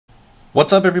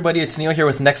What's up everybody, it's Neil here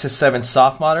with Nexus 7's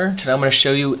softModder. Today I'm going to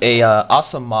show you a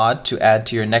awesome mod to add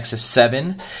to your Nexus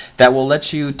 7 that will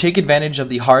let you take advantage of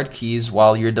the hard keys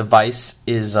while your device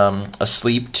is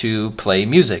asleep to play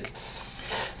music.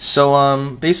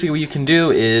 So basically what you can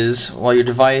do is, while your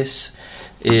device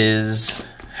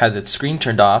has its screen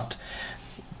turned off,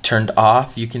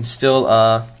 you can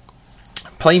still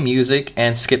play music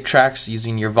and skip tracks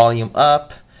using your volume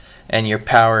up and your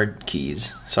power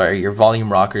keys. Your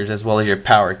volume rockers as well as your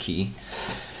power key.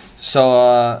 So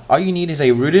all you need is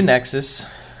a rooted Nexus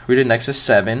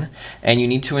 7, and you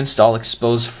need to install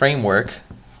Xposed framework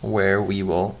where we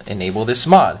will enable this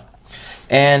mod.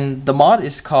 And the mod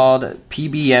is called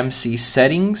PBMC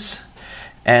settings,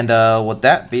 and what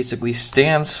that basically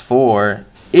stands for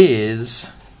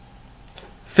is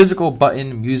physical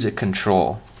button music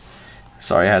control.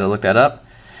 Sorry, I had to look that up.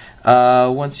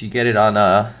 Once you get it on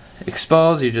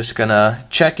Xposed, you're just gonna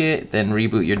check it, then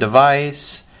reboot your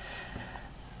device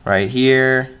right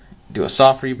here, do a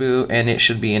soft reboot, and it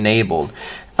should be enabled.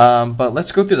 But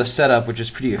let's go through the setup, which is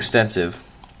pretty extensive.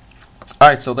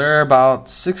 Alright, so there are about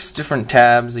 6 different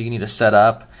tabs that you need to set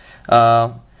up.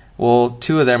 Well,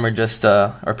 2 of them are just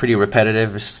are pretty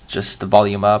repetitive. It's just the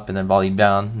volume up and then volume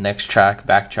down, next track,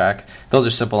 back track. Those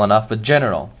are simple enough, but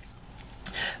general.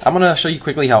 I'm going to show you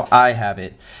quickly how I have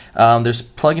it. There's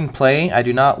plug and play. I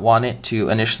do not want it to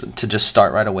just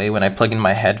start right away when I plug in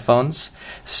my headphones,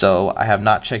 so I have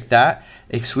not checked that.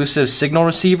 Exclusive signal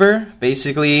receiver.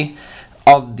 Basically,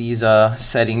 all these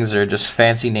settings are just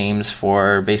fancy names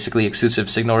for basically exclusive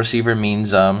signal receiver.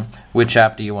 Means which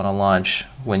app do you want to launch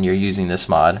when you're using this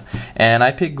mod. And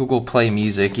I picked Google Play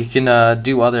Music. You can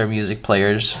do other music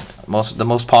players. The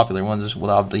most popular ones will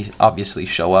obviously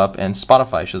show up, and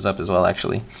Spotify shows up as well,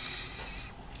 actually.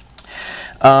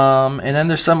 And then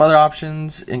there's some other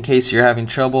options in case you're having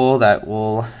trouble that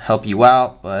will help you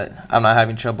out, but I'm not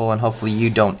having trouble and hopefully you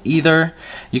don't either.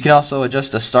 You can also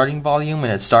adjust the starting volume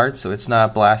when it starts so it's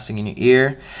not blasting in your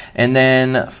ear. And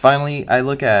then finally, I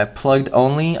look at plugged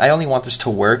only. I only want this to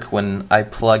work when I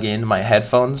plug in my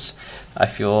headphones. I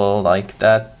feel like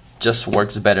that just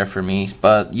works better for me,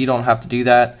 but you don't have to do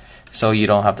that, so you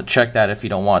don't have to check that if you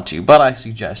don't want to, but I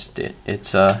suggest it. It's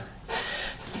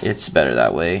better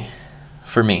that way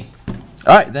for me.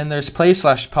 Alright, then there's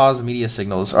play/pause media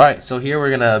signals. Alright, so here we're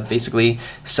gonna basically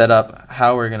set up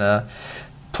how we're gonna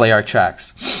play our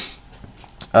tracks.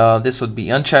 This would be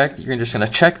unchecked. You're just gonna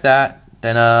check that.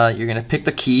 Then you're gonna pick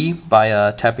the key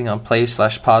by tapping on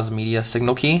play/pause media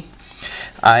signal key.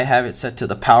 I have it set to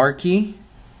the power key,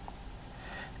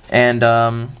 and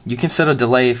you can set a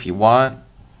delay if you want.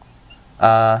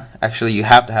 Actually, you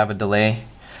have to have a delay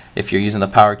if you're using the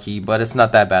power key, but it's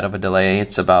not that bad of a delay.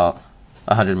 It's about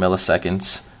 100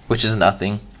 milliseconds, which is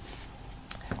nothing.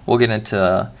 We'll get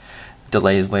into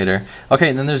delays later. Okay,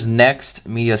 and then there's next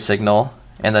media signal,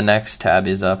 and the next tab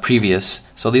is previous.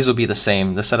 So these will be the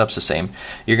same. The setup's the same.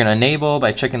 You're gonna enable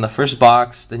by checking the first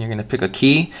box. Then you're gonna pick a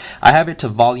key. I have it to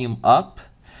volume up.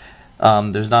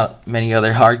 There's not many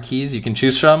other hard keys you can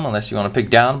choose from unless you want to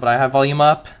pick down, but I have volume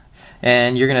up.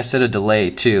 And you're gonna set a delay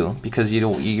too, because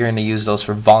you're gonna use those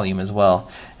for volume as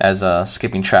well as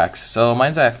skipping tracks. So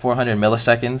mine's at 400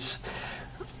 milliseconds.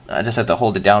 I just have to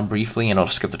hold it down briefly and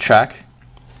it'll skip the track.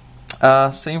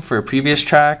 Same for a previous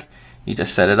track. You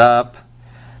just set it up.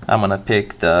 I'm gonna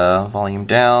pick the volume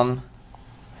down,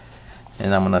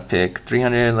 and I'm gonna pick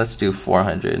 300. Let's do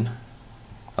 400.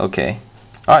 Okay.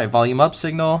 Alright, volume up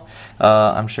signal.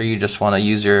 I'm sure you just want to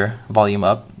use your volume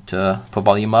up to put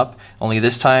volume up. Only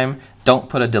this time, don't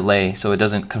put a delay so it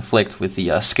doesn't conflict with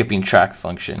the skipping track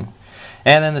function.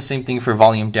 And then the same thing for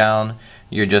volume down.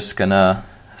 You're just gonna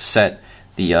set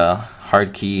the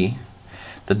hard key,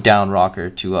 the down rocker,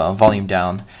 to volume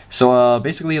down. So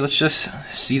basically, let's just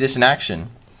see this in action.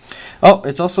 Oh,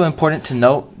 it's also important to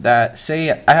note that,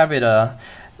 say I have it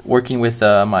working with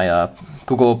my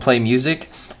Google Play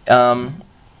Music.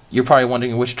 You're probably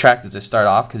wondering which track does it start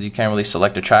off, because you can't really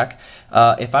select a track.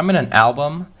 If I'm in an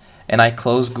album and I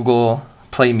close Google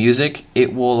Play Music,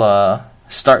 it will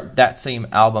start that same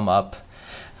album up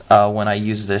when I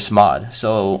use this mod.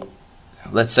 So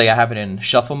let's say I have it in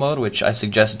shuffle mode, which I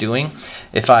suggest doing.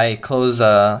 If I close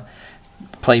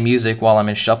Play Music while I'm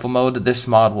in shuffle mode, this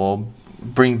mod will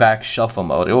bring back shuffle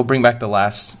mode. It will bring back the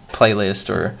last playlist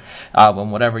or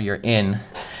album, whatever you're in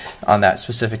on that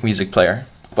specific music player.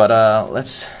 But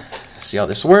let's see how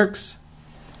this works.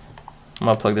 I'm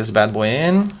gonna plug this bad boy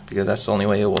in because that's the only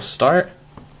way it will start.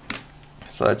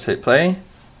 So let's hit play.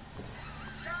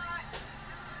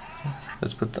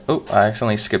 Let's put the, oh, I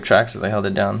accidentally skipped tracks as I held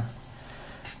it down.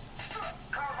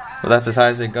 Well, that's as high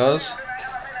as it goes.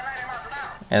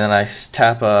 And then I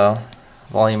tap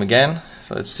volume again.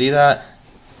 So let's see that.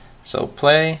 So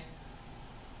play.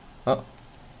 Oh.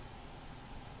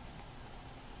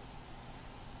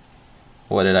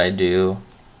 What did I do?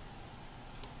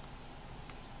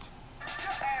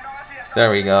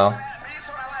 There we go.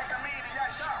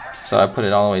 So I put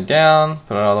it all the way down,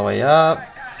 put it all the way up,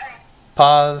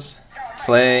 pause,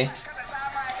 play.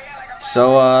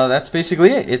 So that's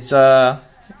basically it.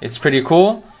 It's pretty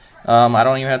cool. I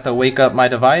don't even have to wake up my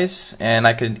device, and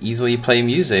I could easily play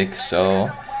music. So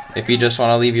if you just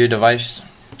want to leave your device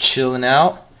chilling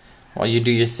out while you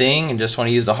do your thing and just want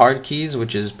to use the hard keys,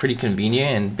 which is pretty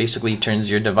convenient and basically turns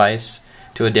your device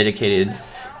to a dedicated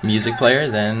music player,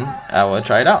 then I will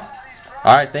try it out.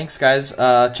 Alright, thanks guys.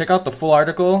 Check out the full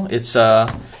article. It's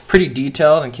pretty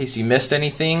detailed in case you missed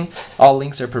anything. All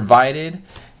links are provided.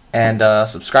 And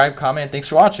subscribe, comment. Thanks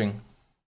for watching.